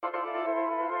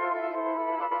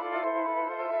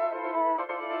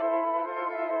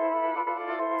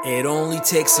It only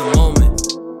takes a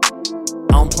moment.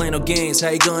 I don't play no games, how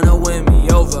you gonna win me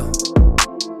over?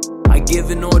 I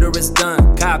give an order, it's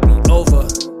done, copy, over.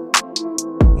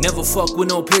 Never fuck with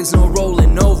no pigs, no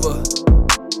rolling over.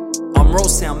 I'm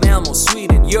Rosestown, Malmo,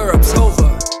 Sweden, Europe's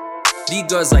over. These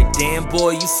girls like, damn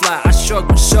boy, you fly, I shrug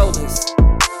my shoulders.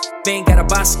 Bang got a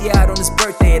Basquiat on his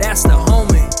birthday, that's the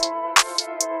homie.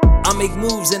 I make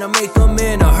moves and I make them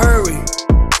in a hurry.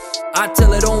 I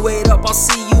tell her don't wait up, I'll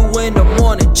see you in the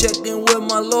morning. Checked in with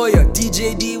my lawyer,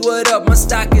 DJ D, what up? My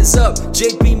stock is up.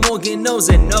 JP Morgan knows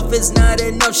enough is not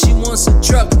enough, she wants a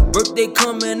truck. Birthday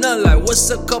coming up, like what's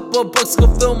a couple bucks, go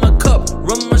fill my cup.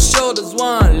 Run my shoulders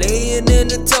while I'm laying in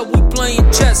the tub, we playing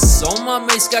chess. All my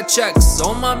mates got checks,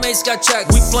 all my mates got checks.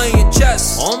 We playing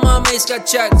chess, all my mates got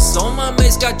checks, all my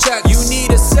mates got checks. You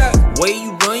need a set, way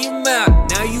you run your mouth,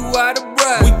 now you out of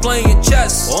breath. We playing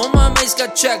chess, all my mates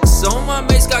got checks, all my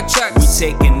mates got checks. We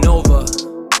taking over,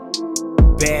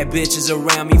 bad bitches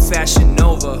around me, Fashion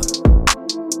Nova.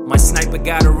 My sniper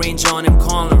got a range on him,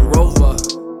 call him Rover.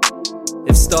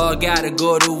 If Star gotta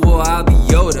go to war, I'll be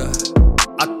Yoda.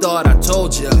 I thought I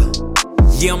told ya.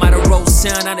 Yeah, I'm out of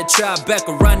Rosestown, out of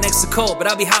Tribeca, right next to Cole, but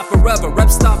I'll be hot forever. Rep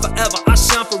star forever, I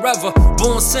shine forever.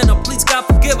 Born sinner, please God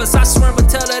forgive us. I swear and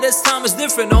tell her this time is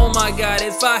different. Oh my God,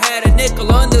 if I had a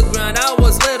nickel underground, I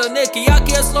was little Nicky. I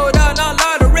can't slow down, I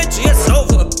lie to Richie, it's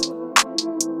over.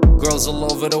 Girls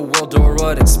all over the world,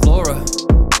 Dora the Explorer.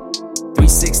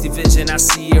 360 vision, I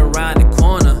see you around the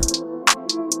corner.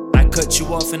 I cut you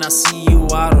off and I see you,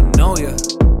 I don't know ya.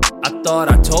 I thought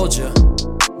I told ya.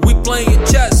 We playing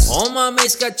chess, all my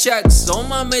mates got checks, all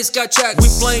my mates got checks. We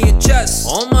playing chess,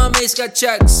 all my mates got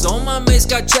checks, all my mates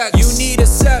got checks. You need a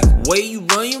set, way you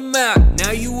run your mouth,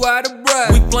 now you out of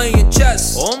breath. We playing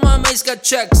chess, all my mates got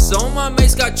checks, all my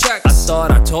mates got checks. I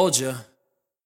thought I told ya.